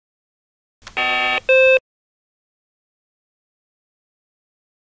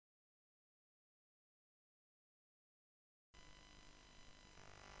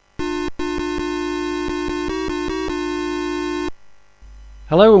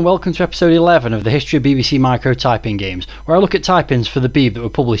Hello and welcome to episode 11 of the History of BBC Micro Typing Games, where I look at type-ins for the Beeb that were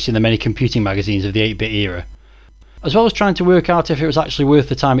published in the many computing magazines of the 8-bit era. As well as trying to work out if it was actually worth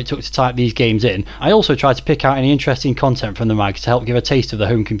the time it took to type these games in, I also tried to pick out any interesting content from the mags to help give a taste of the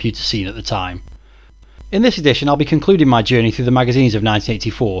home computer scene at the time. In this edition I'll be concluding my journey through the magazines of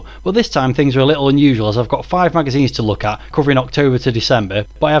 1984, but this time things are a little unusual as I've got 5 magazines to look at, covering October to December,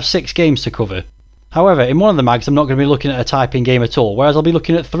 but I have 6 games to cover. However, in one of the mags I'm not going to be looking at a typing game at all, whereas I'll be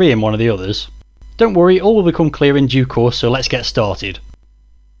looking at 3 in one of the others. Don't worry, all will become clear in due course, so let's get started.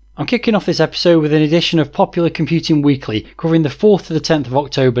 I'm kicking off this episode with an edition of Popular Computing Weekly covering the 4th to the 10th of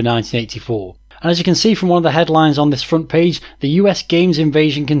October 1984. And as you can see from one of the headlines on this front page, the US games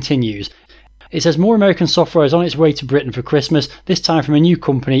invasion continues. It says more American software is on its way to Britain for Christmas, this time from a new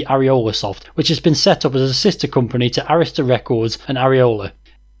company, Areola Soft, which has been set up as a sister company to Arista Records and Areola.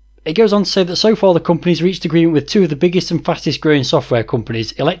 It goes on to say that so far the company's reached agreement with 2 of the biggest and fastest growing software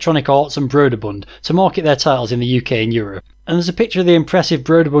companies, Electronic Arts and Broderbund, to market their titles in the UK and Europe. And there's a picture of the impressive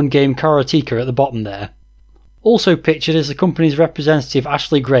Broderbund game Karateka at the bottom there. Also pictured is the company's representative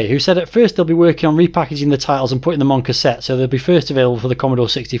Ashley Gray, who said at first they'll be working on repackaging the titles and putting them on cassette so they'll be first available for the Commodore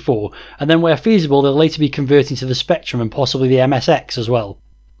 64, and then where feasible they'll later be converting to the Spectrum and possibly the MSX as well.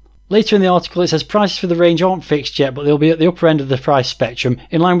 Later in the article it says prices for the range aren't fixed yet, but they'll be at the upper end of the price spectrum,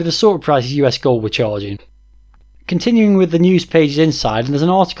 in line with the sort of prices US Gold were charging. Continuing with the news pages inside, and there's an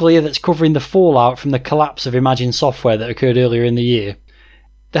article here that's covering the fallout from the collapse of Imagine Software that occurred earlier in the year.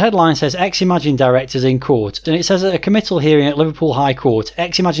 The headline says ex-Imagine directors in court, and it says at a committal hearing at Liverpool High Court,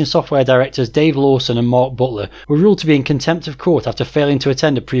 ex-Imagine Software directors Dave Lawson and Mark Butler were ruled to be in contempt of court after failing to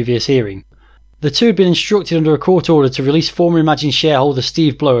attend a previous hearing. The two had been instructed under a court order to release former Imagine shareholder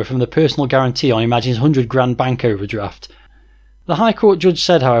Steve Blower from the personal guarantee on Imagine's £100,000 bank overdraft. The High Court judge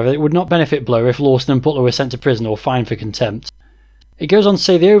said, however, that it would not benefit Blower if Lawson and Butler were sent to prison or fined for contempt. It goes on to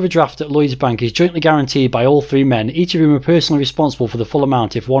say the overdraft at Lloyds Bank is jointly guaranteed by all 3 men, each of whom are personally responsible for the full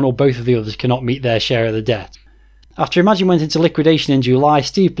amount if one or both of the others cannot meet their share of the debt. After Imagine went into liquidation in July,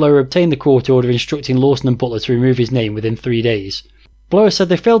 Steve Blower obtained the court order instructing Lawson and Butler to remove his name within 3 days. Blower said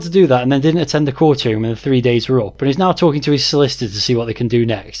they failed to do that and then didn't attend the court hearing when the 3 days were up, and is now talking to his solicitor to see what they can do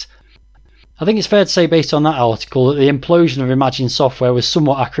next. I think it's fair to say based on that article that the implosion of Imagine Software was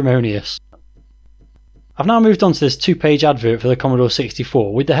somewhat acrimonious. I've now moved on to this 2-page advert for the Commodore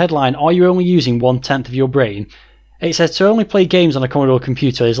 64 with the headline, "Are you only using 1/10 of your brain?" It says to only play games on a Commodore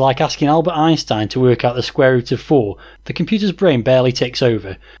computer is like asking Albert Einstein to work out the square root of 4. The computer's brain barely takes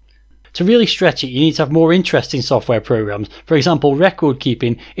over. To really stretch it, you need to have more interesting software programs, for example record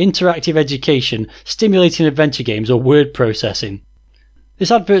keeping, interactive education, stimulating adventure games or word processing.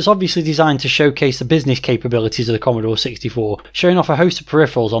 This advert is obviously designed to showcase the business capabilities of the Commodore 64, showing off a host of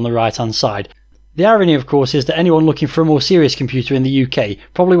peripherals on the right hand side. The irony of course is that anyone looking for a more serious computer in the UK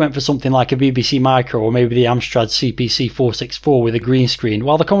probably went for something like a BBC Micro or maybe the Amstrad CPC 464 with a green screen,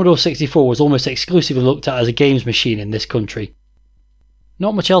 while the Commodore 64 was almost exclusively looked at as a games machine in this country.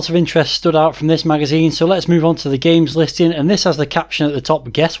 Not much else of interest stood out from this magazine, so let's move on to the games listing, and this has the caption at the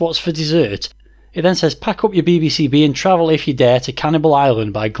top, "Guess what's for dessert?" It then says, "Pack up your BBC-B and travel if you dare to Cannibal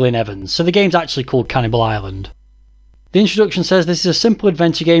Island" by Glyn Evans, so the game's actually called Cannibal Island. The introduction says this is a simple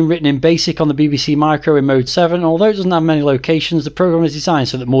adventure game written in BASIC on the BBC Micro in Mode 7, and although it doesn't have many locations, the program is designed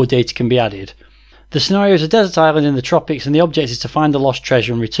so that more data can be added. The scenario is a desert island in the tropics, and the object is to find the lost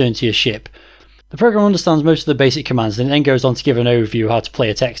treasure and return to your ship. The program understands most of the basic commands and then goes on to give an overview of how to play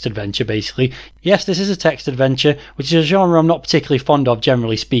a text adventure basically. Yes, this is a text adventure, which is a genre I'm not particularly fond of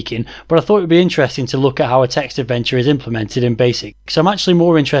generally speaking, but I thought it would be interesting to look at how a text adventure is implemented in BASIC, so I'm actually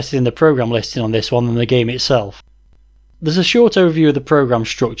more interested in the program listing on this one than the game itself. There's a short overview of the program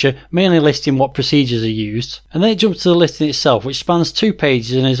structure, mainly listing what procedures are used, and then it jumps to the listing itself, which spans 2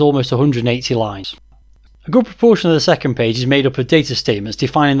 pages and is almost 180 lines. A good proportion of the second page is made up of data statements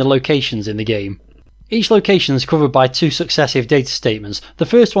defining the locations in the game. Each location is covered by 2 successive data statements, the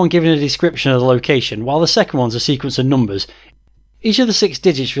first one giving a description of the location, while the second one's a sequence of numbers. Each of the 6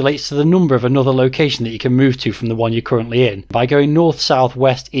 digits relates to the number of another location that you can move to from the one you're currently in, by going north, south,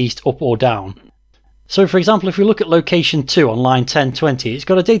 west, east, up or down. So for example, if we look at location 2 on line 1020, it's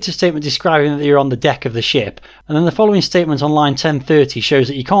got a data statement describing that you're on the deck of the ship, and then the following statement on line 1030 shows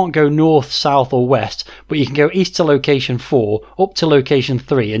that you can't go north, south or west, but you can go east to location 4, up to location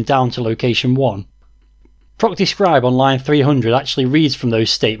 3 and down to location 1. Proc Describe on line 300 actually reads from those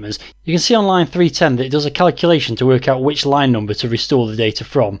statements. You can see on line 310 that it does a calculation to work out which line number to restore the data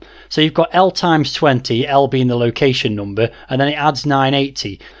from. So you've got L times 20, L being the location number, and then it adds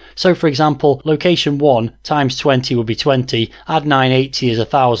 980. So for example, location 1 times 20 would be 20, add 980 is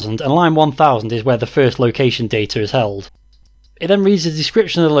 1000, and line 1000 is where the first location data is held. It then reads the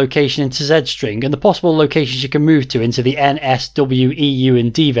description of the location into Z string and the possible locations you can move to into the N, S, W, E, U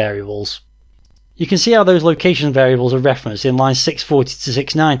and D variables. You can see how those location variables are referenced in lines 640 to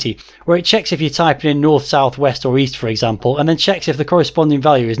 690, where it checks if you're typing in north, south, west or east for example, and then checks if the corresponding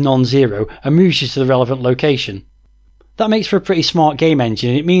value is non-zero and moves you to the relevant location. That makes for a pretty smart game engine,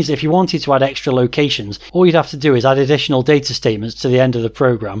 and it means that if you wanted to add extra locations, all you'd have to do is add additional data statements to the end of the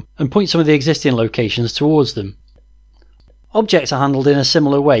program and point some of the existing locations towards them. Objects are handled in a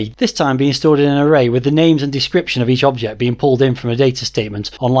similar way, this time being stored in an array with the names and description of each object being pulled in from a data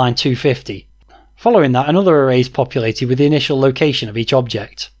statement on line 250. Following that, another array is populated with the initial location of each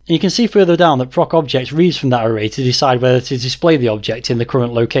object. And you can see further down that proc object reads from that array to decide whether to display the object in the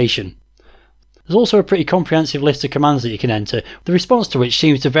current location. There's also a pretty comprehensive list of commands that you can enter, the response to which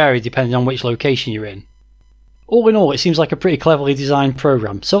seems to vary depending on which location you're in. All in all, it seems like a pretty cleverly designed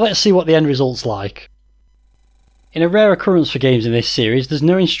program, so let's see what the end result's like. In a rare occurrence for games in this series, there's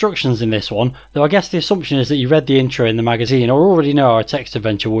no instructions in this one, though I guess the assumption is that you read the intro in the magazine or already know how a text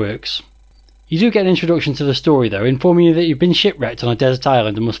adventure works. You do get an introduction to the story though, informing you that you've been shipwrecked on a desert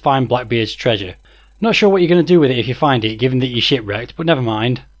island and must find Blackbeard's treasure. Not sure what you're going to do with it if you find it, given that you're shipwrecked, but never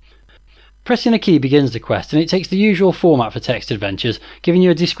mind. Pressing a key begins the quest, and it takes the usual format for text adventures, giving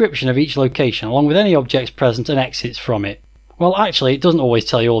you a description of each location along with any objects present and exits from it. Well, actually, it doesn't always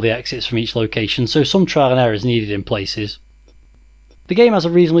tell you all the exits from each location, so some trial and error is needed in places. The game has a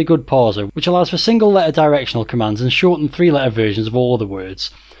reasonably good parser, which allows for single letter directional commands and shortened 3-letter versions of all other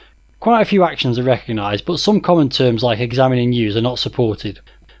words. Quite a few actions are recognised, but some common terms like examine and use are not supported.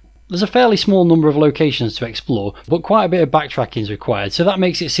 There's a fairly small number of locations to explore, but quite a bit of backtracking is required, so that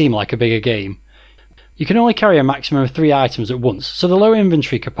makes it seem like a bigger game. You can only carry a maximum of 3 items at once, so the low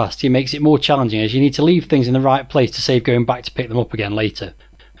inventory capacity makes it more challenging as you need to leave things in the right place to save going back to pick them up again later.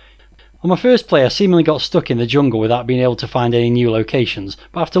 On my first play I seemingly got stuck in the jungle without being able to find any new locations,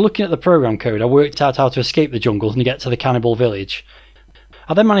 but after looking at the program code I worked out how to escape the jungle and get to the cannibal village.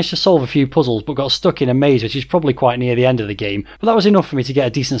 I then managed to solve a few puzzles but got stuck in a maze which is probably quite near the end of the game, but that was enough for me to get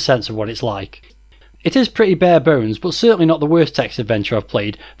a decent sense of what it's like. It is pretty bare bones, but certainly not the worst text adventure I've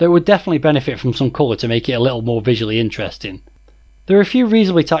played, though it would definitely benefit from some colour to make it a little more visually interesting. There are a few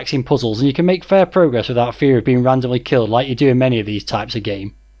reasonably taxing puzzles and you can make fair progress without fear of being randomly killed like you do in many of these types of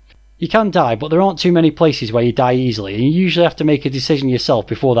game. You can die, but there aren't too many places where you die easily, and you usually have to make a decision yourself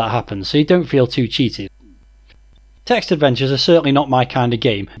before that happens, so you don't feel too cheated. Text adventures are certainly not my kind of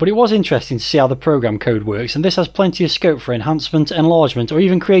game, but it was interesting to see how the program code works, and this has plenty of scope for enhancement, enlargement, or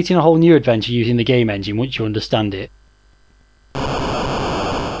even creating a whole new adventure using the game engine once you understand it.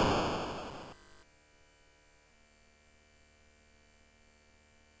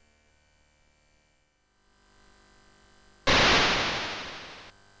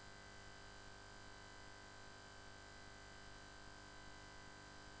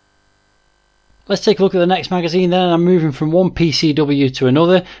 Let's take a look at the next magazine then, and I'm moving from one PCW to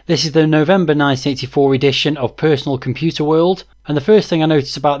another. This is the November 1984 edition of Personal Computer World, and the first thing I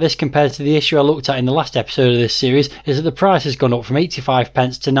noticed about this compared to the issue I looked at in the last episode of this series is that the price has gone up from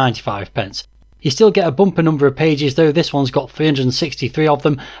 85p to 95p. You still get a bumper number of pages though, this one's got 363 of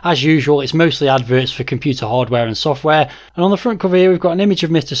them. As usual, it's mostly adverts for computer hardware and software, and on the front cover here we've got an image of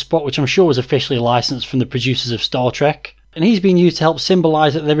Mr. Spock, which I'm sure was officially licensed from the producers of Star Trek. And he's been used to help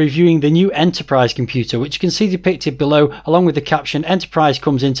symbolise that they're reviewing the new Enterprise computer, which you can see depicted below along with the caption "Enterprise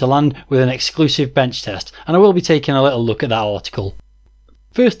comes into land with an exclusive bench test," and I will be taking a little look at that article.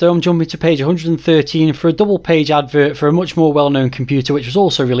 First though, I'm jumping to page 113 for a double page advert for a much more well known computer which was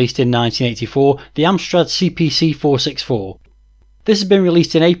also released in 1984, the Amstrad CPC 464. This has been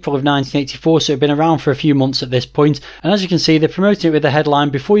released in April of 1984, so it's been around for a few months at this point, and as you can see they're promoting it with the headline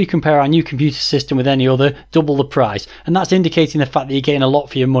 "Before you compare our new computer system with any other, double the price," and that's indicating the fact that you're getting a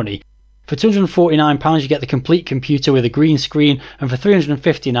lot for your money. For £249 you get the complete computer with a green screen, and for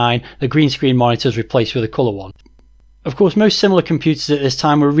 £359 the green screen monitor is replaced with a colour one. Of course, most similar computers at this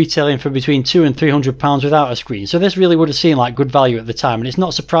time were retailing for between £200 and £300 without a screen, so this really would have seemed like good value at the time, and it's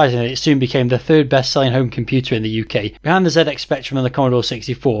not surprising that it soon became the third best selling home computer in the UK, behind the ZX Spectrum and the Commodore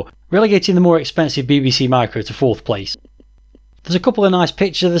 64, relegating the more expensive BBC Micro to 4th place. There's a couple of nice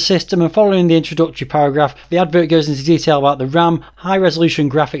pictures of the system, and following the introductory paragraph, the advert goes into detail about the RAM, high resolution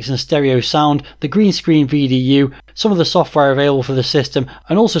graphics and stereo sound, the green screen VDU, some of the software available for the system,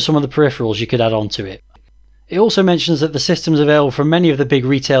 and also some of the peripherals you could add on to it. It also mentions that the system is available from many of the big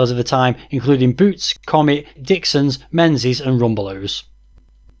retailers of the time, including Boots, Comet, Dixons, Menzies and Rumbelows.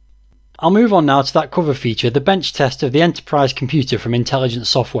 I'll move on now to that cover feature, the bench test of the Enterprise computer from Intelligent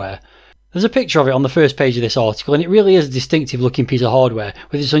Software. There's a picture of it on the first page of this article, and it really is a distinctive looking piece of hardware,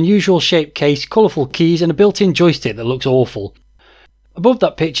 with its unusual shaped case, colourful keys and a built-in joystick that looks awful. Above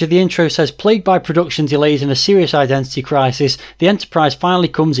that picture, the intro says, plagued by production delays and a serious identity crisis, the Enterprise finally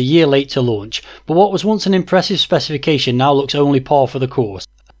comes a year late to launch, but what was once an impressive specification now looks only par for the course.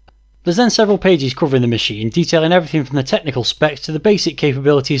 There's then several pages covering the machine, detailing everything from the technical specs to the basic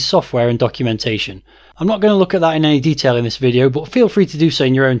capabilities, software and documentation. I'm not going to look at that in any detail in this video, but feel free to do so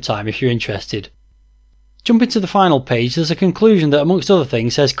in your own time if you're interested. Jumping to the final page, there's a conclusion that amongst other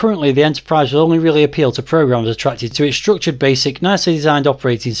things says currently the Enterprise will only really appeal to programmers attracted to its structured, basic, nicely designed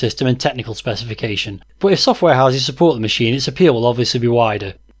operating system and technical specification. But if software houses support the machine, its appeal will obviously be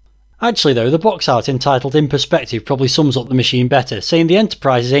wider. Actually though, the box art entitled In Perspective probably sums up the machine better, saying the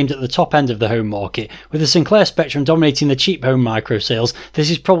Enterprise is aimed at the top end of the home market. With the Sinclair Spectrum dominating the cheap home micro sales,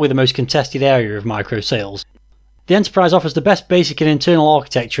 this is probably the most contested area of micro sales. The Enterprise offers the best basic and internal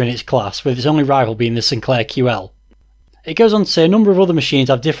architecture in its class, with its only rival being the Sinclair QL. It goes on to say a number of other machines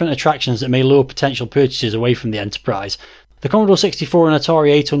have different attractions that may lure potential purchasers away from the Enterprise. The Commodore 64 and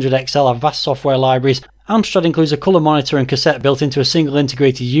Atari 800XL have vast software libraries, Amstrad includes a colour monitor and cassette built into a single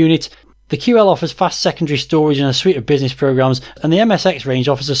integrated unit, the QL offers fast secondary storage and a suite of business programs, and the MSX range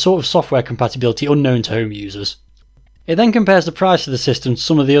offers a sort of software compatibility unknown to home users. It then compares the price of the system to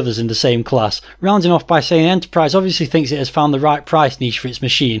some of the others in the same class, rounding off by saying Enterprise obviously thinks it has found the right price niche for its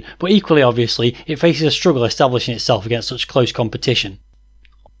machine, but equally obviously it faces a struggle establishing itself against such close competition.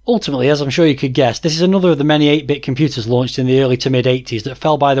 Ultimately, as I'm sure you could guess, this is another of the many 8-bit computers launched in the early to mid-80s that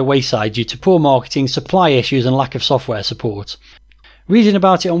fell by the wayside due to poor marketing, supply issues and lack of software support. Reading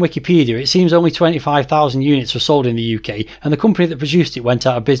about it on Wikipedia, it seems only 25,000 units were sold in the UK, and the company that produced it went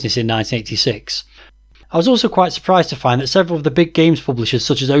out of business in 1986. I was also quite surprised to find that several of the big games publishers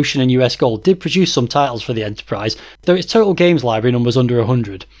such as Ocean and US Gold did produce some titles for the Enterprise, though its total games library numbers under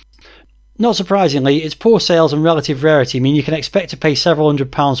 100. Not surprisingly, its poor sales and relative rarity mean you can expect to pay several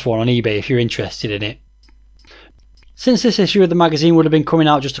 £100s for it on eBay if you're interested in it. Since this issue of the magazine would have been coming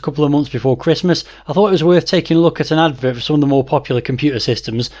out just a couple of months before Christmas, I thought it was worth taking a look at an advert for some of the more popular computer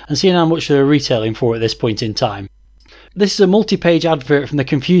systems and seeing how much they were retailing for at this point in time. This is a multi-page advert from the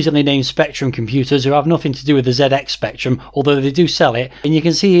confusingly named Spectrum computers who have nothing to do with the ZX Spectrum, although they do sell it, and you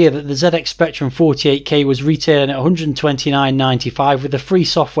can see here that the ZX Spectrum 48K was retailing at £129.95 with a free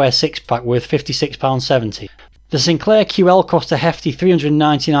software 6-pack worth £56.70. The Sinclair QL cost a hefty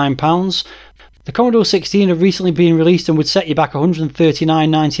 £399, the Commodore 16 had recently been released and would set you back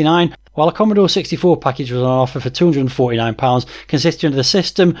 £139.99, while a Commodore 64 package was on offer for £249, consisting of the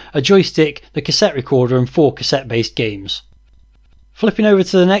system, a joystick, the cassette recorder and 4 cassette-based games. Flipping over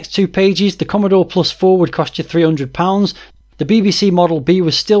to the next 2 pages, the Commodore Plus 4 would cost you £300, the BBC Model B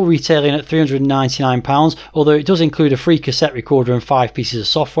was still retailing at £399, although it does include a free cassette recorder and 5 pieces of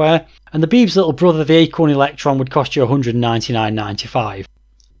software, and the Beeb's little brother, the Acorn Electron, would cost you £199.95.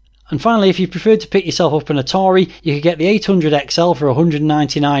 And finally, if you preferred to pick yourself up an Atari, you could get the 800XL for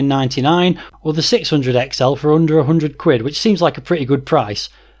 £199.99 or the 600XL for under £100, which seems like a pretty good price.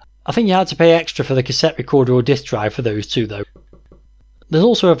 I think you had to pay extra for the cassette recorder or disc drive for those two though. There's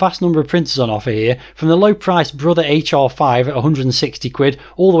also a vast number of printers on offer here, from the low priced Brother HR5 at £160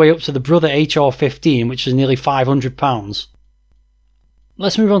 all the way up to the Brother HR15, which is nearly £500.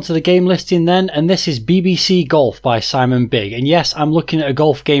 Let's move on to the game listing then, and this is BBC Golf by Simon Bigg. And yes, I'm looking at a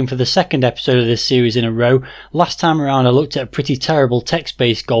golf game for the second episode of this series in a row. Last time around I looked at a pretty terrible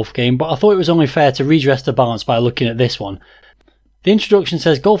text-based golf game, but I thought it was only fair to redress the balance by looking at this one. The introduction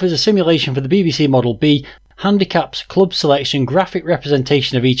says golf is a simulation for the BBC Model B. Handicaps, club selection, graphic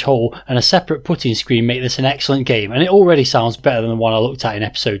representation of each hole and a separate putting screen make this an excellent game, and it already sounds better than the one I looked at in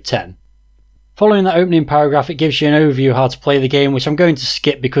episode 10. Following that opening paragraph, it gives you an overview of how to play the game, which I'm going to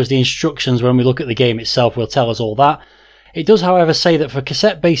skip because the instructions when we look at the game itself will tell us all that. It does however say that for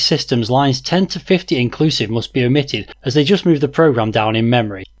cassette-based systems, lines 10 to 50 inclusive must be omitted, as they just move the program down in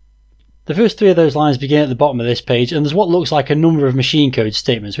memory. The first 3 of those lines begin at the bottom of this page, and there's what looks like a number of machine code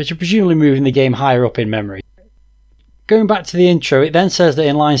statements, which are presumably moving the game higher up in memory. Going back to the intro, it then says that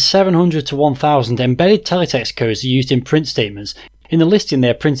in lines 700 to 1000, embedded teletext codes are used in print statements. In the listing they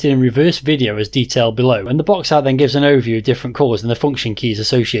are printed in reverse video as detailed below, and the box art then gives an overview of different colours and the function keys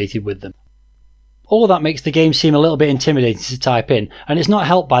associated with them. All of that makes the game seem a little bit intimidating to type in, and it's not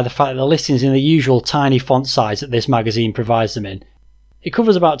helped by the fact that the listing's in the usual tiny font size that this magazine provides them in. It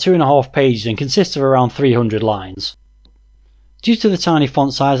covers about 2.5 pages and consists of around 300 lines. Due to the tiny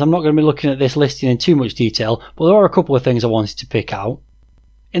font size, I'm not going to be looking at this listing in too much detail, but there are a couple of things I wanted to pick out.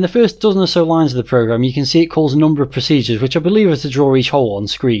 In the first dozen or so lines of the program, you can see it calls a number of procedures which I believe are to draw each hole on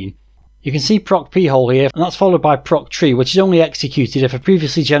screen. You can see proc p hole here, and that's followed by proc tree, which is only executed if a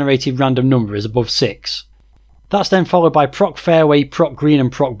previously generated random number is above 6. That's then followed by proc fairway, proc green and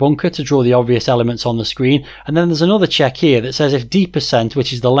proc bunker to draw the obvious elements on the screen, and then there's another check here that says if D%,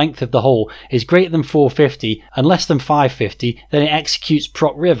 which is the length of the hole, is greater than 450 and less than 550, then it executes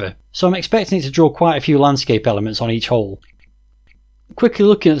proc river. So I'm expecting it to draw quite a few landscape elements on each hole. Quickly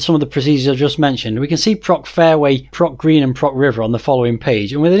looking at some of the procedures I've just mentioned, we can see proc fairway, proc green and proc river on the following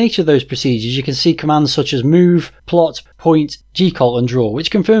page, and within each of those procedures you can see commands such as move, plot, point, gcall and draw,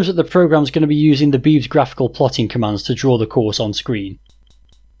 which confirms that the program is going to be using the Beeb's graphical plotting commands to draw the course on screen.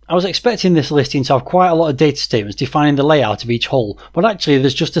 I was expecting this listing to have quite a lot of data statements defining the layout of each hole, but actually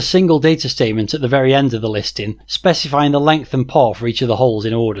there's just a single data statement at the very end of the listing specifying the length and par for each of the holes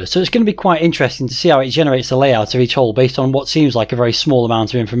in order, so it's going to be quite interesting to see how it generates the layout of each hole based on what seems like a very small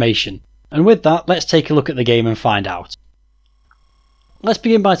amount of information. And with that, let's take a look at the game and find out. Let's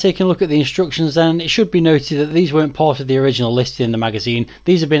begin by taking a look at the instructions then. It should be noted that these weren't part of the original listing in the magazine.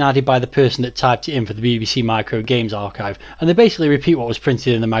 These have been added by the person that typed it in for the BBC Micro Games archive, and they basically repeat what was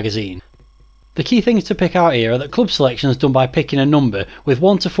printed in the magazine. The key things to pick out here are that club selection is done by picking a number, with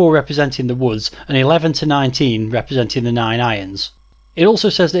 1 to 4 representing the woods and 11 to 19 representing the 9 irons. It also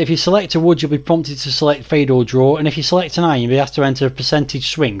says that if you select a wood you'll be prompted to select fade or draw, and if you select an iron you'll be asked to enter a percentage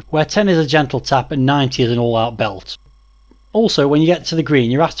swing, where 10 is a gentle tap and 90 is an all-out belt. Also, when you get to the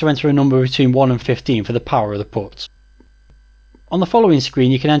green, you're asked to enter a number between 1 and 15 for the power of the putt. On the following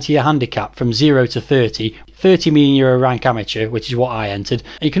screen, you can enter your handicap from 0 to 30, 30 meaning you're a rank amateur, which is what I entered,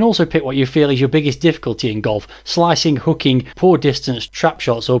 and you can also pick what you feel is your biggest difficulty in golf: slicing, hooking, poor distance, trap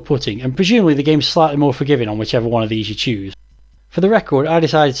shots or putting, and presumably the game's slightly more forgiving on whichever one of these you choose. For the record, I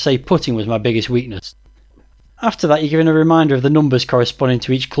decided to say putting was my biggest weakness. After that, you're given a reminder of the numbers corresponding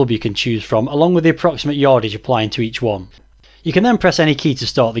to each club you can choose from, along with the approximate yardage applying to each one. You can then press any key to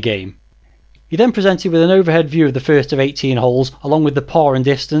start the game. You're then presented with an overhead view of the first of 18 holes, along with the par and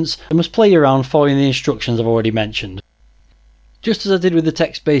distance, and must play your round following the instructions I've already mentioned. Just as I did with the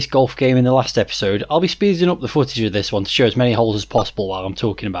text-based golf game in the last episode, I'll be speeding up the footage of this one to show as many holes as possible while I'm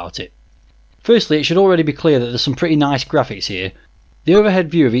talking about it. Firstly, it should already be clear that there's some pretty nice graphics here. The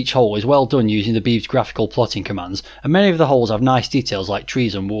overhead view of each hole is well done using the Beeb's graphical plotting commands, and many of the holes have nice details like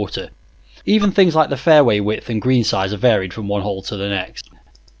trees and water. Even things like the fairway width and green size are varied from one hole to the next.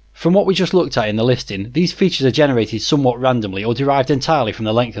 From what we just looked at in the listing, these features are generated somewhat randomly or derived entirely from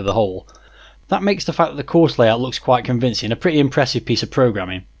the length of the hole. That makes the fact that the course layout looks quite convincing a pretty impressive piece of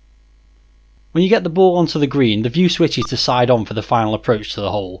programming. When you get the ball onto the green, the view switches to side on for the final approach to the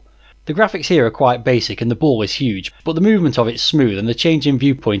hole. The graphics here are quite basic and the ball is huge, but the movement of it is smooth and the change in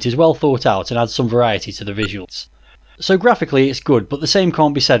viewpoint is well thought out and adds some variety to the visuals. So graphically it's good, but the same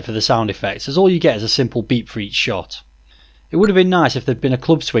can't be said for the sound effects, as all you get is a simple beep for each shot. It would have been nice if there'd been a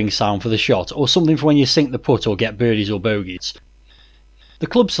club swing sound for the shot, or something for when you sink the putt or get birdies or bogeys. The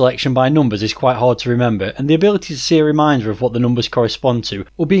club selection by numbers is quite hard to remember, and the ability to see a reminder of what the numbers correspond to,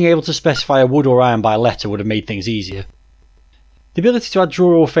 or being able to specify a wood or iron by letter would have made things easier. The ability to add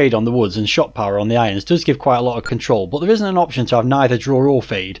draw or fade on the woods and shot power on the irons does give quite a lot of control, but there isn't an option to have neither draw or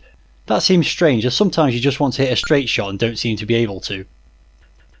fade. That seems strange, as sometimes you just want to hit a straight shot and don't seem to be able to.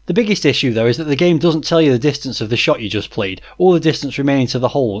 The biggest issue though is that the game doesn't tell you the distance of the shot you just played, or the distance remaining to the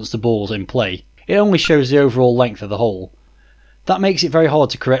hole once the ball's in play. It only shows the overall length of the hole. That makes it very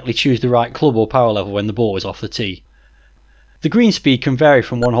hard to correctly choose the right club or power level when the ball is off the tee. The green speed can vary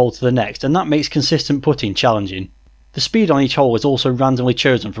from one hole to the next, and that makes consistent putting challenging. The speed on each hole is also randomly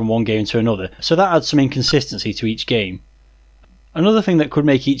chosen from one game to another, so that adds some inconsistency to each game. Another thing that could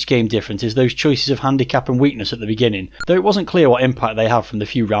make each game different is those choices of handicap and weakness at the beginning, though it wasn't clear what impact they have from the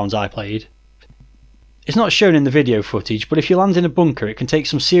few rounds I played. It's not shown in the video footage, but if you land in a bunker it can take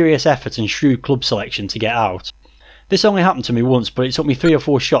some serious effort and shrewd club selection to get out. This only happened to me once, but it took me 3 or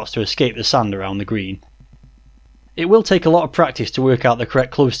 4 shots to escape the sand around the green. It will take a lot of practice to work out the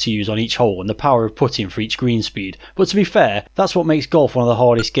correct clubs to use on each hole and the power of putting for each green speed, but to be fair, that's what makes golf one of the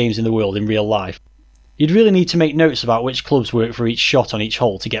hardest games in the world in real life. You'd really need to make notes about which clubs work for each shot on each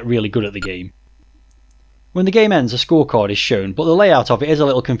hole to get really good at the game. When the game ends, a scorecard is shown, but the layout of it is a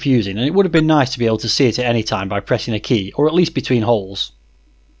little confusing and it would have been nice to be able to see it at any time by pressing a key, or at least between holes.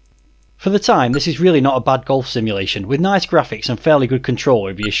 For the time, this is really not a bad golf simulation, with nice graphics and fairly good control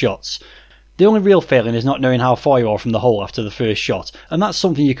over your shots. The only real failing is not knowing how far you are from the hole after the first shot, and that's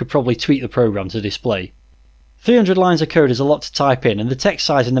something you could probably tweak the program to display. 300 lines of code is a lot to type in, and the text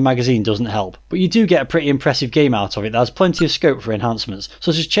size in the magazine doesn't help, but you do get a pretty impressive game out of it that has plenty of scope for enhancements,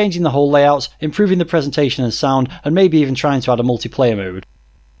 such as changing the hole layouts, improving the presentation and sound, and maybe even trying to add a multiplayer mode.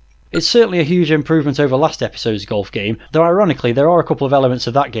 It's certainly a huge improvement over last episode's golf game, though ironically there are a couple of elements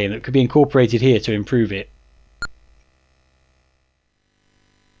of that game that could be incorporated here to improve it.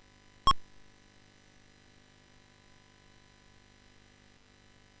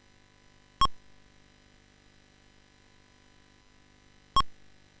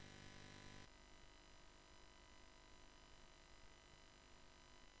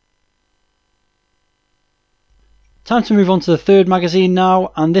 Time to move on to the third magazine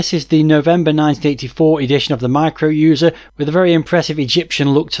now, and this is the November 1984 edition of the Micro User with a very impressive Egyptian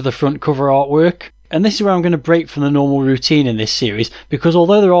look to the front cover artwork. And this is where I'm going to break from the normal routine in this series, because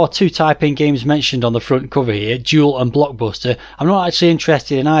although there are two type-in games mentioned on the front cover here, Duel and Blockbuster, I'm not actually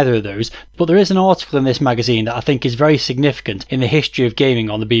interested in either of those, but there is an article in this magazine that I think is very significant in the history of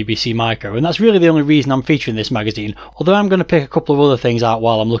gaming on the BBC Micro, and that's really the only reason I'm featuring this magazine, although I'm going to pick a couple of other things out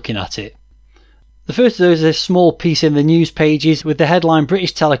while I'm looking at it. The first of those is a small piece in the news pages with the headline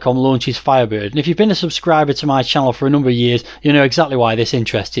British Telecom launches Firebird, and if you've been a subscriber to my channel for a number of years, you know exactly why this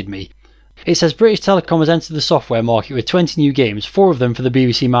interested me. It says British Telecom has entered the software market with 20 new games, 4 of them for the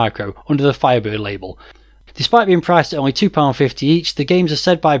BBC Micro, under the Firebird label. Despite being priced at only £2.50 each, the games are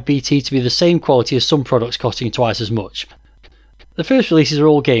said by BT to be the same quality as some products costing twice as much. The first releases are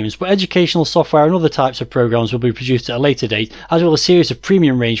all games, but educational software and other types of programs will be produced at a later date, as will a series of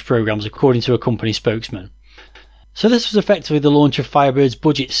premium range programs according to a company spokesman. So this was effectively the launch of Firebird's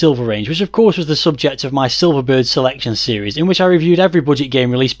budget silver range, which of course was the subject of my Silverbird selection series, in which I reviewed every budget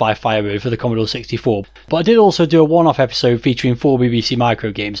game released by Firebird for the Commodore 64, but I did also do a one-off episode featuring 4 BBC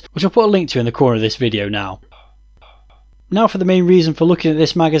Micro games, which I'll put a link to in the corner of this video now. Now for the main reason for looking at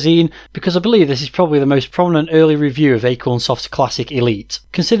this magazine, because I believe this is probably the most prominent early review of Acorn Soft's classic Elite,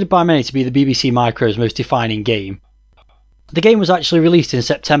 considered by many to be the BBC Micro's most defining game. The game was actually released in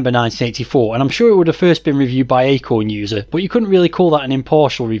September 1984, and I'm sure it would have first been reviewed by Acorn User, but you couldn't really call that an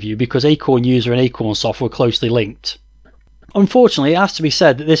impartial review because Acorn User and Acorn Soft were closely linked. Unfortunately, it has to be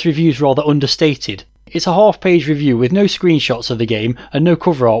said that this review is rather understated. It's a half-page review with no screenshots of the game and no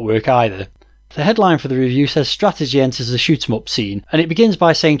cover artwork either. The headline for the review says Strategy enters the shoot-'em-up scene, and it begins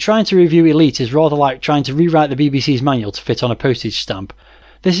by saying trying to review Elite is rather like trying to rewrite the BBC's manual to fit on a postage stamp.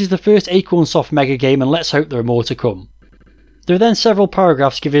 This is the first Acorn Soft mega game, and let's hope there are more to come. There are then several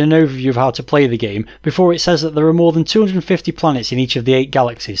paragraphs giving an overview of how to play the game, before it says that there are more than 250 planets in each of the 8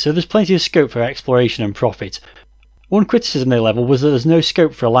 galaxies, so there's plenty of scope for exploration and profit. One criticism they level was that there's no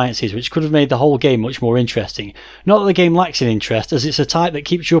scope for alliances, which could have made the whole game much more interesting. Not that the game lacks in interest, as it's a type that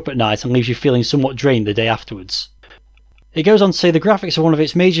keeps you up at night and leaves you feeling somewhat drained the day afterwards. It goes on to say the graphics are one of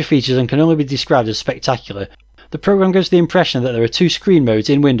its major features and can only be described as spectacular. The program gives the impression that there are 2 screen modes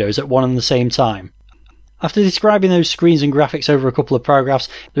in Windows at one and the same time. After describing those screens and graphics over a couple of paragraphs,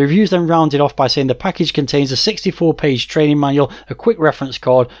 the review's then rounded off by saying the package contains a 64-page training manual, a quick reference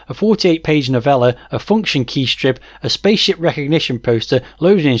card, a 48-page novella, a function key strip, a spaceship recognition poster,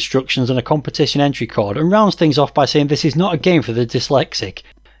 loading instructions and a competition entry card, and rounds things off by saying this is not a game for the dyslexic.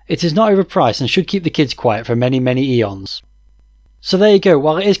 It is not overpriced and should keep the kids quiet for many, many eons. So there you go,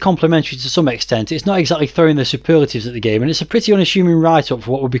 while it is complimentary to some extent, it's not exactly throwing the superlatives at the game, and it's a pretty unassuming write-up for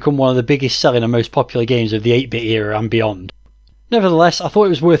what would become one of the biggest selling and most popular games of the 8-bit era and beyond. Nevertheless, I thought it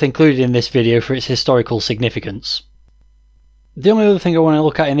was worth including in this video for its historical significance. The only other thing I want to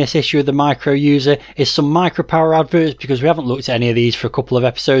look at in this issue of the Micro User is some Micro Power adverts, because we haven't looked at any of these for a couple of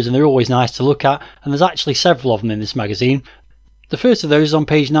episodes and they're always nice to look at, and there's actually several of them in this magazine. The first of those is on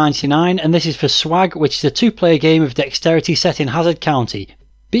page 99, and this is for Swag, which is a 2-player game of dexterity set in Hazard County.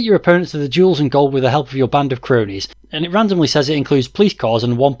 Beat your opponents to the jewels and gold with the help of your band of cronies, and it randomly says it includes police cars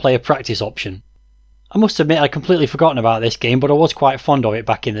and 1-player practice option. I must admit I'd completely forgotten about this game, but I was quite fond of it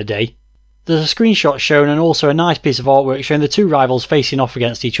back in the day. There's a screenshot shown and also a nice piece of artwork showing the 2 rivals facing off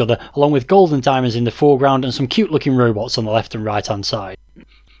against each other, along with gold and diamonds in the foreground and some cute looking robots on the left and right hand side.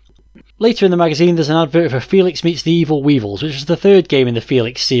 Later in the magazine there's an advert for Felix Meets the Evil Weevils, which is the 3rd game in the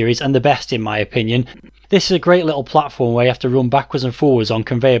Felix series and the best in my opinion. This is a great little platform where you have to run backwards and forwards on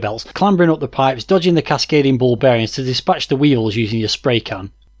conveyor belts, clambering up the pipes, dodging the cascading ball bearings to dispatch the weevils using your spray can.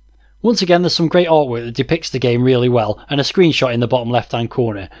 Once again there's some great artwork that depicts the game really well, and a screenshot in the bottom left hand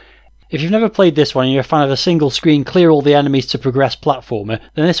corner. If you've never played this one and you're a fan of a single screen clear all the enemies to progress platformer,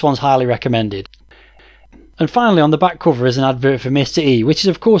 then this one's highly recommended. And finally on the back cover is an advert for Mr. E, which is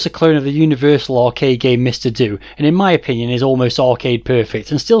of course a clone of the Universal arcade game Mr. Do, and in my opinion is almost arcade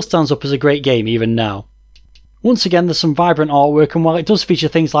perfect and still stands up as a great game even now. Once again there's some vibrant artwork, and while it does feature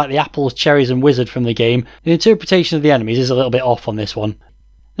things like the apples, cherries and wizard from the game, the interpretation of the enemies is a little bit off on this one.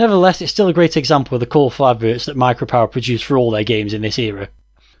 Nevertheless, it's still a great example of the colourful adverts that Micropower produced for all their games in this era.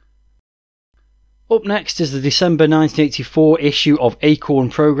 Up next is the December 1984 issue of Acorn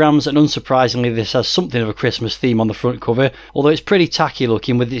Programs, and unsurprisingly this has something of a Christmas theme on the front cover, although it's pretty tacky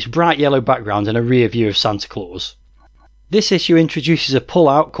looking with its bright yellow background and a rear view of Santa Claus. This issue introduces a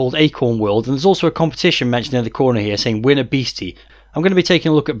pull-out called Acorn World, and there's also a competition mentioned in the corner here saying win a beastie. I'm going to be taking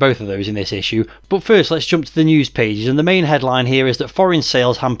a look at both of those in this issue, but first let's jump to the news pages, and the main headline here is that foreign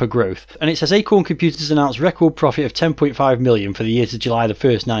sales hamper growth, and it says Acorn Computers announced record profit of 10.5 million for the year to July the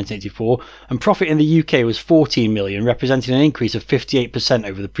 1st, 1984, and profit in the UK was 14 million, representing an increase of 58%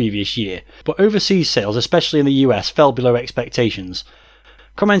 over the previous year, but overseas sales, especially in the US, fell below expectations.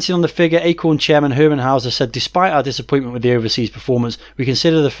 Commenting on the figure, Acorn chairman Herman Hauser said, "Despite our disappointment with the overseas performance, we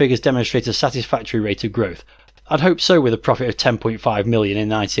consider the figures demonstrate a satisfactory rate of growth. I'd hope so with a profit of 10.5 million in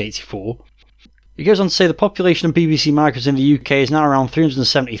 1984. It goes on to say the population of BBC micros in the UK is now around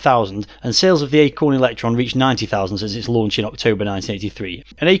 370,000, and sales of the Acorn Electron reached 90,000 since its launch in October 1983,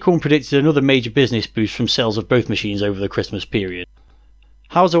 and Acorn predicted another major business boost from sales of both machines over the Christmas period.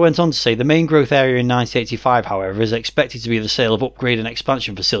 Hauser went on to say the main growth area in 1985, however, is expected to be the sale of upgrade and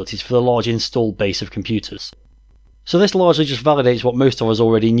expansion facilities for the large installed base of computers. So this largely just validates what most of us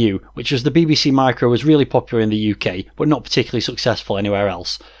already knew, which was the BBC Micro was really popular in the UK, but not particularly successful anywhere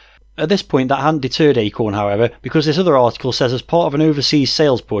else. At this point that hadn't deterred Acorn, however, because this other article says as part of an overseas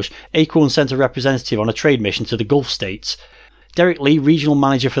sales push, Acorn sent a representative on a trade mission to the Gulf states. Derek Lee, regional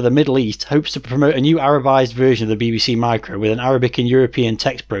manager for the Middle East, hopes to promote a new Arabized version of the BBC Micro with an Arabic and European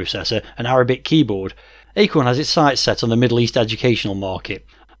text processor and Arabic keyboard. Acorn has its sights set on the Middle East educational market.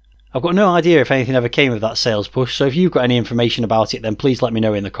 I've got no idea if anything ever came of that sales push, so if you've got any information about it then please let me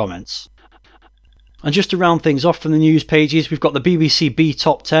know in the comments. And just to round things off from the news pages, we've got the BBC B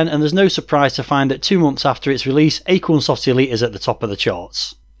Top 10, and there's no surprise to find that 2 months after its release, Acorn Soft Elite is at the top of the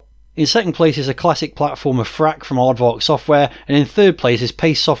charts. In second place is a classic platformer Frack from Aardvark Software, and in third place is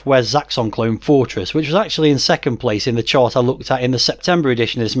Pace Software's Zaxxon clone Fortress, which was actually in second place in the chart I looked at in the September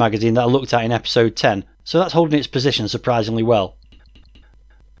edition of this magazine that I looked at in episode 10, so that's holding its position surprisingly well.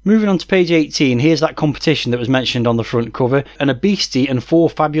 Moving on to page 18, here's that competition that was mentioned on the front cover, and a beastie and 4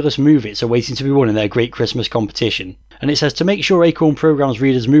 fabulous Move-Its are waiting to be won in their Great Christmas competition. And it says to make sure Acorn Program's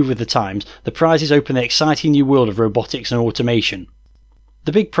readers move with the times, the prizes open the exciting new world of robotics and automation.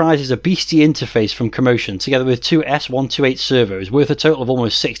 The big prize is a beastie interface from Commotion, together with 2 S128 servos, worth a total of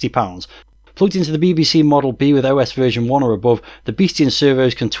almost £60. Plugged into the BBC Model B with OS version 1 or above, the beastie and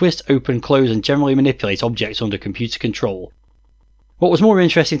servos can twist, open, close and generally manipulate objects under computer control. What was more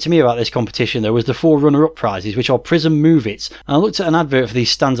interesting to me about this competition though was the 4 runner-up prizes, which are Prism Move-Its, and I looked at an advert for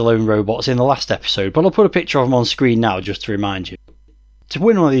these standalone robots in the last episode, but I'll put a picture of them on screen now just to remind you. To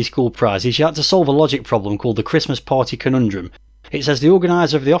win one of these cool prizes you had to solve a logic problem called the Christmas Party Conundrum. It says the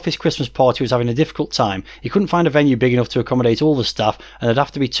organiser of the office Christmas party was having a difficult time, he couldn't find a venue big enough to accommodate all the staff and there'd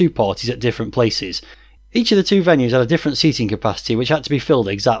have to be 2 parties at different places. Each of the 2 venues had a different seating capacity which had to be filled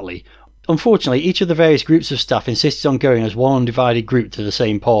exactly. Unfortunately, each of the various groups of staff insisted on going as one undivided group to the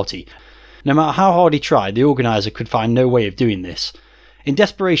same party. No matter how hard he tried, the organiser could find no way of doing this. In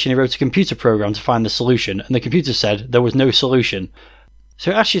desperation he wrote a computer program to find the solution, and the computer said there was no solution. So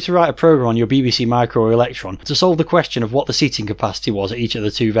it asks you to write a program on your BBC Micro or Electron to solve the question of what the seating capacity was at each of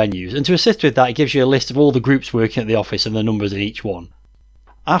the 2 venues, and to assist with that it gives you a list of all the groups working at the office and the numbers in each one.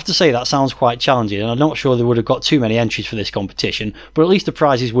 I have to say that sounds quite challenging, and I'm not sure they would have got too many entries for this competition, but at least the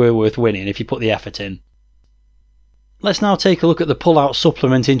prizes were worth winning if you put the effort in. Let's now take a look at the pull-out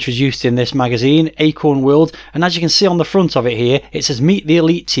supplement introduced in this magazine, Acorn World, and as you can see on the front of it here, it says Meet the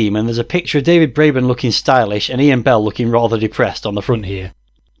Elite Team, and there's a picture of David Braben looking stylish and Ian Bell looking rather depressed on the front here.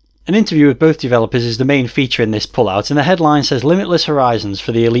 An interview with both developers is the main feature in this pullout, and the headline says Limitless Horizons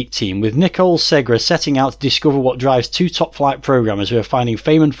for the Elite Team, with Nicole Segra setting out to discover what drives 2 top-flight programmers who are finding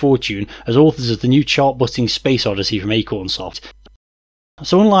fame and fortune as authors of the new chart-busting Space Odyssey from Acorn Soft.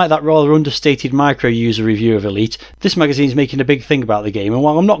 So unlike that rather understated micro-user review of Elite, this magazine is making a big thing about the game, and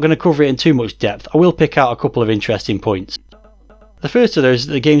while I'm not going to cover it in too much depth, I will pick out a couple of interesting points. The first of those is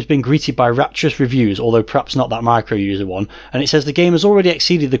that the game's been greeted by rapturous reviews, although perhaps not that micro-user one, and it says the game has already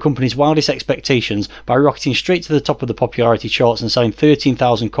exceeded the company's wildest expectations by rocketing straight to the top of the popularity charts and selling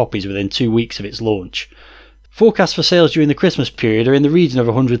 13,000 copies within 2 weeks of its launch. Forecasts for sales during the Christmas period are in the region of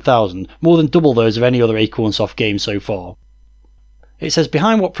 100,000, more than double those of any other Acorn Soft game so far. It says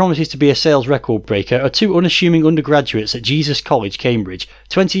behind what promises to be a sales record breaker are 2 unassuming undergraduates at Jesus College, Cambridge,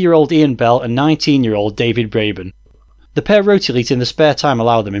 20-year-old Ian Bell and 19-year-old David Braben. The pair wrote Elite in the spare time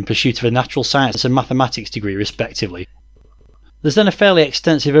allowed them in pursuit of a natural science and mathematics degree respectively. There's then a fairly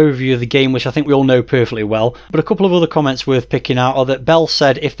extensive overview of the game which I think we all know perfectly well, but a couple of other comments worth picking out are that Bell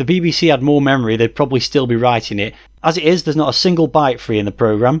said if the BBC had more memory they'd probably still be writing it. As it is, there's not a single byte free in the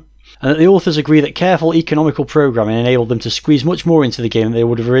programme, and that the authors agree that careful economical programming enabled them to squeeze much more into the game than they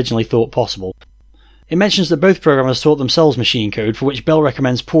would have originally thought possible. It mentions that both programmers taught themselves machine code, for which Bell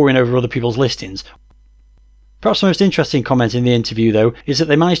recommends poring over other people's listings. Perhaps the most interesting comment in the interview though is that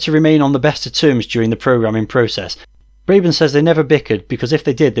they managed to remain on the best of terms during the programming process. Braben says they never bickered because if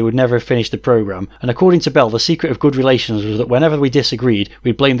they did they would never have finished the programme, and according to Bell the secret of good relations was that whenever we disagreed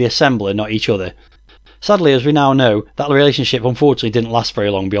we'd blame the assembler, not each other. Sadly, as we now know, that relationship unfortunately didn't last very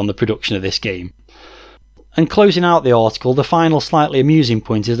long beyond the production of this game. And closing out the article, the final slightly amusing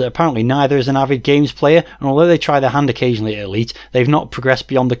point is that apparently neither is an avid games player, and although they try their hand occasionally at Elite, they've not progressed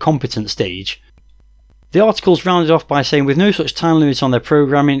beyond the competent stage. The article's rounded off by saying with no such time limits on their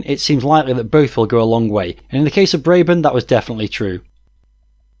programming, it seems likely that both will go a long way, and in the case of Braben, that was definitely true.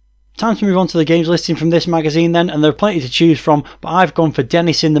 Time to move on to the games listing from this magazine then, and there are plenty to choose from, but I've gone for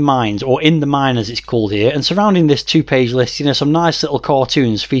Dennis in the Mines, or In the Mine as it's called here, and surrounding this 2-page listing are some nice little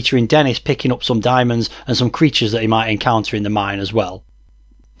cartoons featuring Dennis picking up some diamonds and some creatures that he might encounter in the mine as well.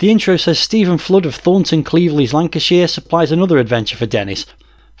 The intro says Stephen Flood of Thornton Cleveley's Lancashire supplies another adventure for Dennis.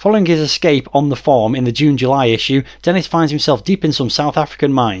 Following his escape on the farm in the June-July issue, Dennis finds himself deep in some South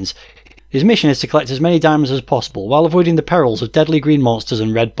African mines. His mission is to collect as many diamonds as possible, while avoiding the perils of deadly green monsters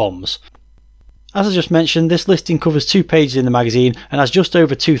and red bombs. As I just mentioned, this listing covers 2 pages in the magazine and has just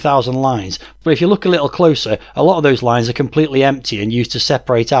over 2,000 lines, but if you look a little closer, a lot of those lines are completely empty and used to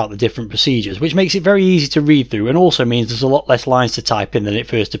separate out the different procedures, which makes it very easy to read through and also means there's a lot less lines to type in than it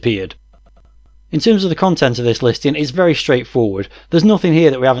first appeared. In terms of the content of this listing, it's very straightforward. There's nothing here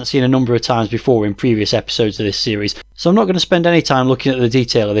that we haven't seen a number of times before in previous episodes of this series, so I'm not going to spend any time looking at the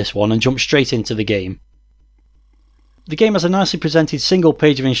detail of this one and jump straight into the game. The game has a nicely presented single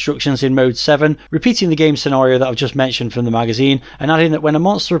page of instructions in Mode 7, repeating the game scenario that I've just mentioned from the magazine, and adding that when a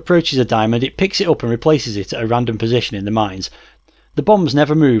monster approaches a diamond it picks it up and replaces it at a random position in the mines. The bombs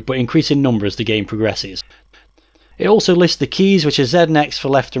never move but increase in number as the game progresses. It also lists the keys, which are Z and X for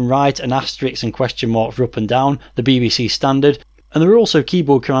left and right, and asterisks and question mark for up and down, the BBC standard, and there are also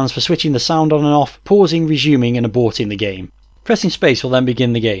keyboard commands for switching the sound on and off, pausing, resuming and aborting the game. Pressing space will then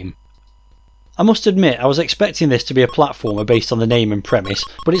begin the game. I must admit I was expecting this to be a platformer based on the name and premise,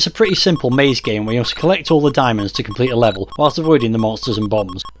 but it's a pretty simple maze game where you must collect all the diamonds to complete a level, whilst avoiding the monsters and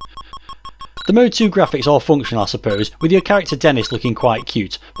bombs. The Mode 2 graphics are functional I suppose, with your character Dennis looking quite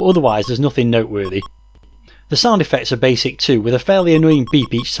cute, but otherwise there's nothing noteworthy. The sound effects are basic too, with a fairly annoying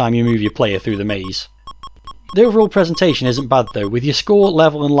beep each time you move your player through the maze. The overall presentation isn't bad though, with your score,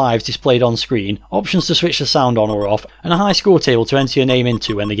 level and lives displayed on screen, options to switch the sound on or off, and a high score table to enter your name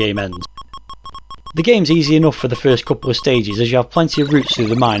into when the game ends. The game's easy enough for the first couple of stages as you have plenty of routes through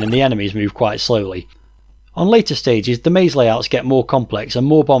the mine and the enemies move quite slowly. On later stages the maze layouts get more complex and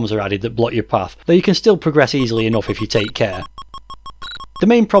more bombs are added that block your path, though you can still progress easily enough if you take care. The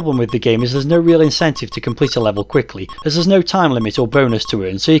main problem with the game is there's no real incentive to complete a level quickly, as there's no time limit or bonus to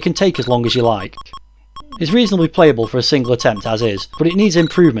earn, so you can take as long as you like. It's reasonably playable for a single attempt as is, but it needs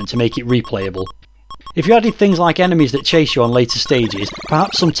improvement to make it replayable. If you added things like enemies that chase you on later stages,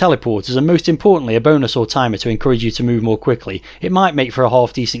 perhaps some teleporters and most importantly a bonus or timer to encourage you to move more quickly, it might make for a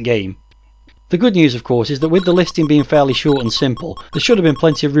half decent game. The good news of course is that with the listing being fairly short and simple, there should have been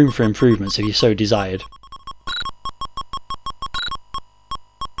plenty of room for improvements if you so desired.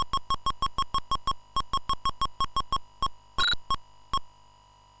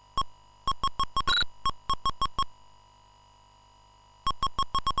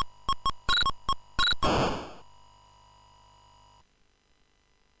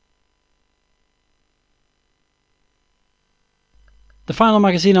 The final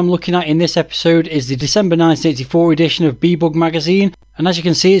magazine I'm looking at in this episode is the December 1984 edition of Beeb magazine, and as you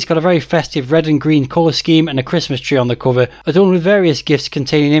can see it's got a very festive red and green colour scheme and a Christmas tree on the cover, adorned with various gifts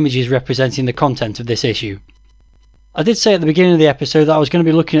containing images representing the content of this issue. I did say at the beginning of the episode that I was going to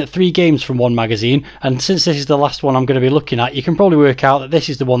be looking at 3 games from one magazine, and since this is the last one I'm going to be looking at, you can probably work out that this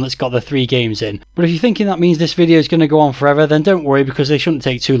is the one that's got the 3 games in. But if you're thinking that means this video is going to go on forever, then don't worry because they shouldn't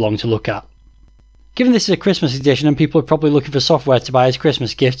take too long to look at. Given this is a Christmas edition and people are probably looking for software to buy as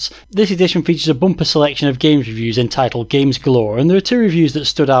Christmas gifts, this edition features a bumper selection of games reviews entitled Games Galore, and there are 2 reviews that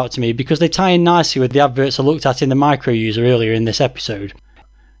stood out to me because they tie in nicely with the adverts I looked at in the micro user earlier in this episode.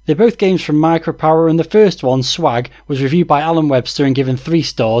 They're both games from Micropower, and the first one, Swag, was reviewed by Alan Webster and given 3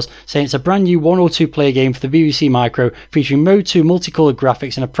 stars, saying it's a brand new 1 or 2 player game for the BBC Micro featuring Mode 2 multicoloured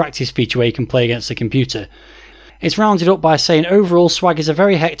graphics and a practice feature where you can play against the computer. It's rounded up by saying overall Swag is a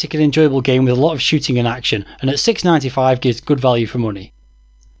very hectic and enjoyable game with a lot of shooting and action, and at $6.95 gives good value for money.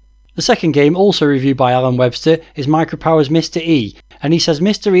 The second game, also reviewed by Alan Webster, is Micropower's Mr. E, and he says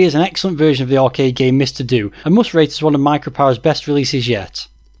Mr. E is an excellent version of the arcade game Mr. Do, and must rate as one of Micropower's best releases yet.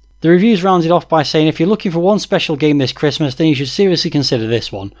 The review's rounded off by saying if you're looking for one special game this Christmas then you should seriously consider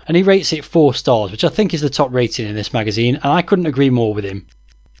this one, and he rates it 4 stars, which I think is the top rating in this magazine, and I couldn't agree more with him.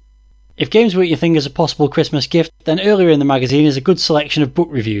 If games were what you think as a possible Christmas gift, then earlier in the magazine is a good selection of book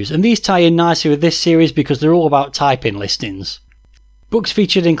reviews, and these tie in nicely with this series because they're all about type-in listings. Books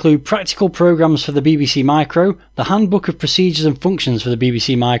featured include practical programs for the BBC Micro, the Handbook of Procedures and Functions for the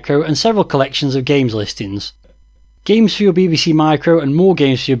BBC Micro, and several collections of games listings. Games for your BBC Micro and More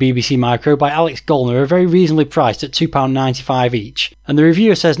Games for your BBC Micro by Alex Gollner are very reasonably priced at £2.95 each, and the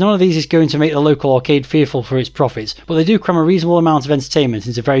reviewer says none of these is going to make the local arcade fearful for its profits, but they do cram a reasonable amount of entertainment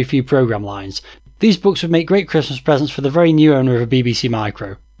into very few programme lines. These books would make great Christmas presents for the very new owner of a BBC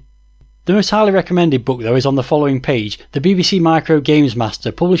Micro. The most highly recommended book though is on the following page, the BBC Micro Games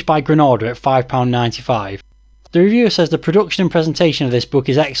Master, published by Granada at £5.95. The reviewer says the production and presentation of this book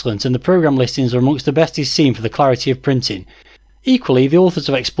is excellent and the programme listings are amongst the best he's seen for the clarity of printing. Equally, the authors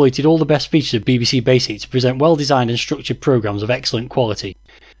have exploited all the best features of BBC Basic to present well designed and structured programmes of excellent quality.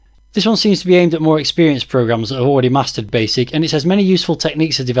 This one seems to be aimed at more experienced programmes that have already mastered BASIC, and it says many useful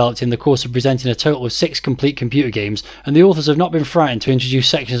techniques are developed in the course of presenting a total of 6 complete computer games, and the authors have not been frightened to introduce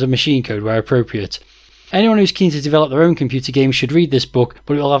sections of machine code where appropriate. Anyone who's keen to develop their own computer games should read this book,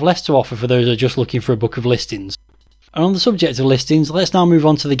 but it will have less to offer for those who are just looking for a book of listings. And on the subject of listings, let's now move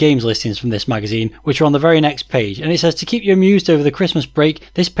on to the games listings from this magazine, which are on the very next page, and it says to keep you amused over the Christmas break,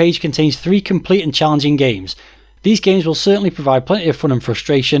 this page contains 3 complete and challenging games. These games will certainly provide plenty of fun and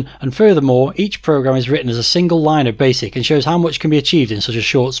frustration, and furthermore, each programme is written as a single line of BASIC and shows how much can be achieved in such a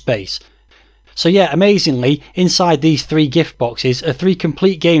short space. So yeah, amazingly, inside these 3 gift boxes are 3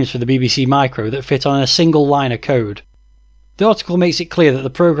 complete games for the BBC Micro that fit on a single line of code. The article makes it clear that the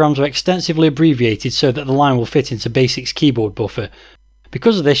programmes are extensively abbreviated so that the line will fit into BASIC's keyboard buffer.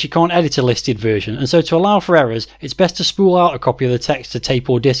 Because of this, you can't edit a listed version, and so to allow for errors, it's best to spool out a copy of the text to tape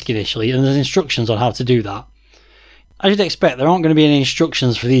or disk initially, and there's instructions on how to do that. As you'd expect, there aren't going to be any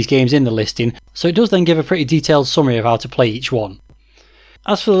instructions for these games in the listing, so it does then give a pretty detailed summary of how to play each one.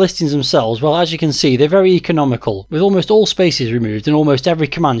 As for the listings themselves, well, as you can see, they're very economical, with almost all spaces removed and almost every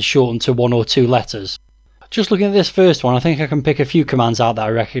command shortened to 1 or 2 letters. Just looking at this first one, I think I can pick a few commands out that I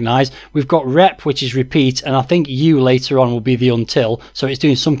recognise. We've got rep, which is repeat, and I think u later on will be the until, so it's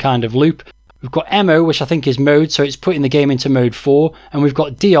doing some kind of loop. We've got mo, which I think is mode, so it's putting the game into mode 4, and we've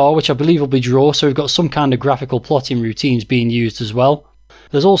got dr, which I believe will be draw, so we've got some kind of graphical plotting routines being used as well.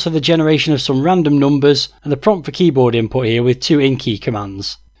 There's also the generation of some random numbers, and the prompt for keyboard input here with 2 in-key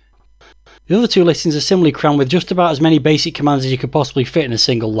commands. The other 2 listings are similarly crammed with just about as many basic commands as you could possibly fit in a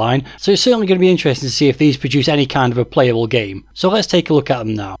single line, so it's certainly going to be interesting to see if these produce any kind of a playable game. So let's take a look at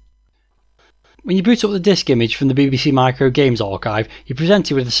them now. When you boot up the disk image from the BBC Micro Games archive, you're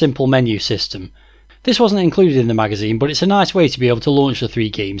presented with a simple menu system. This wasn't included in the magazine, but it's a nice way to be able to launch the 3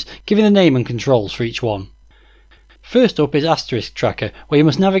 games, giving the name and controls for each one. First up is Asterisk Tracker, where you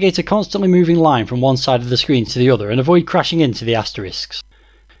must navigate a constantly moving line from one side of the screen to the other and avoid crashing into the asterisks.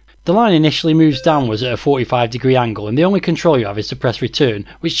 The line initially moves downwards at a 45-degree angle, and the only control you have is to press return,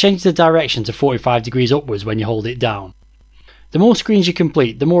 which changes the direction to 45 degrees upwards when you hold it down. The more screens you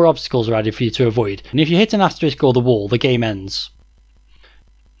complete, the more obstacles are added for you to avoid, and if you hit an asterisk or the wall, the game ends.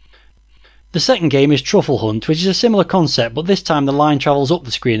 The second game is Truffle Hunt, which is a similar concept, but this time the line travels up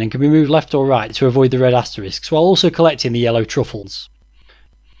the screen and can be moved left or right to avoid the red asterisks, while also collecting the yellow truffles.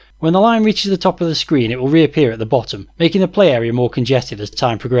 When the line reaches the top of the screen, it will reappear at the bottom, making the play area more congested as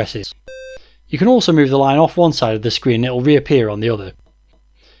time progresses. You can also move the line off one side of the screen and it will reappear on the other.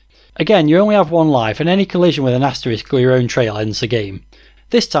 Again, you only have 1 life, and any collision with an asterisk or your own trail ends the game.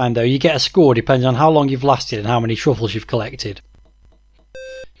 This time though, you get a score depending on how long you've lasted and how many truffles you've collected.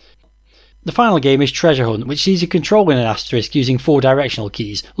 The final game is Treasure Hunt, which sees you controlling an asterisk using 4 directional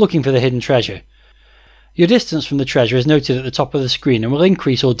keys, looking for the hidden treasure. Your distance from the treasure is noted at the top of the screen and will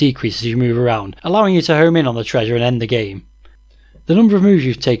increase or decrease as you move around, allowing you to home in on the treasure and end the game. The number of moves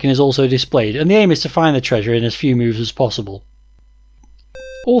you've taken is also displayed, and the aim is to find the treasure in as few moves as possible.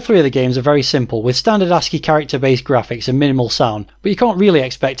 All 3 of the games are very simple, with standard ASCII character-based graphics and minimal sound, but you can't really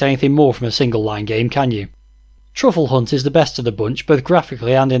expect anything more from a single line game, can you? Truffle Hunt is the best of the bunch, both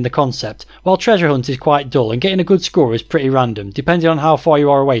graphically and in the concept, while Treasure Hunt is quite dull and getting a good score is pretty random, depending on how far you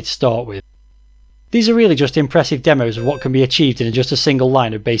are away to start with. These are really just impressive demos of what can be achieved in just a single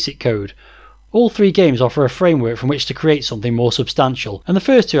line of basic code. All 3 games offer a framework from which to create something more substantial, and the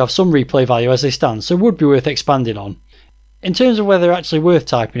first 2 have some replay value as they stand, so would be worth expanding on. In terms of whether they're actually worth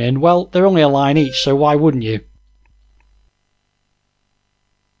typing in, well, they're only a line each, so why wouldn't you?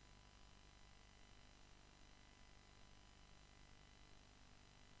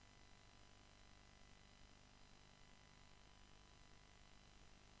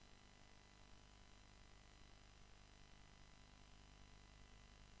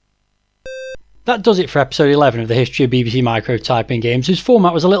 That does it for episode 11 of the history of BBC Micro Typing Games, whose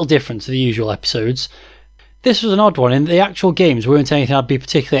format was a little different to the usual episodes. This was an odd one in that the actual games weren't anything I'd be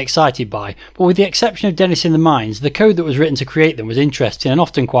particularly excited by, but with the exception of Dennis in the Mines, the code that was written to create them was interesting and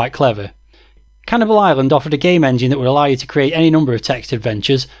often quite clever. Cannibal Island offered a game engine that would allow you to create any number of text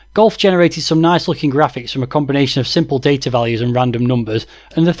adventures, Golf generated some nice looking graphics from a combination of simple data values and random numbers,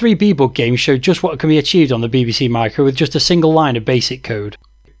 and the 3 Beeb games showed just what can be achieved on the BBC Micro with just a single line of basic code.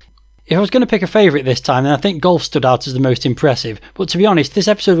 If I was going to pick a favourite this time, then I think Golf stood out as the most impressive, but to be honest, this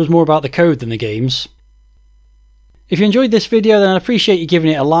episode was more about the code than the games. If you enjoyed this video, then I'd appreciate you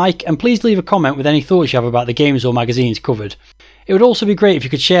giving it a like, and please leave a comment with any thoughts you have about the games or magazines covered. It would also be great if you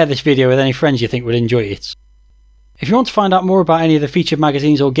could share this video with any friends you think would enjoy it. If you want to find out more about any of the featured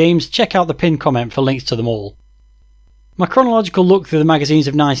magazines or games, check out the pinned comment for links to them all. My chronological look through the magazines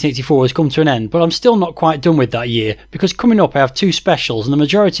of 1984 has come to an end, but I'm still not quite done with that year, because coming up I have 2 specials and the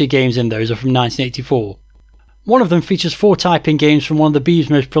majority of games in those are from 1984. One of them features 4 typing games from one of the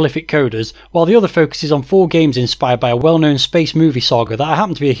Beeb's most prolific coders, while the other focuses on 4 games inspired by a well-known space movie saga that I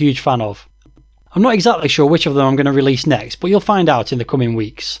happen to be a huge fan of. I'm not exactly sure which of them I'm going to release next, but you'll find out in the coming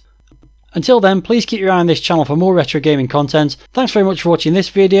weeks. Until then, please keep your eye on this channel for more retro gaming content. Thanks very much for watching this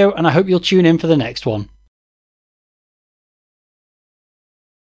video, and I hope you'll tune in for the next one.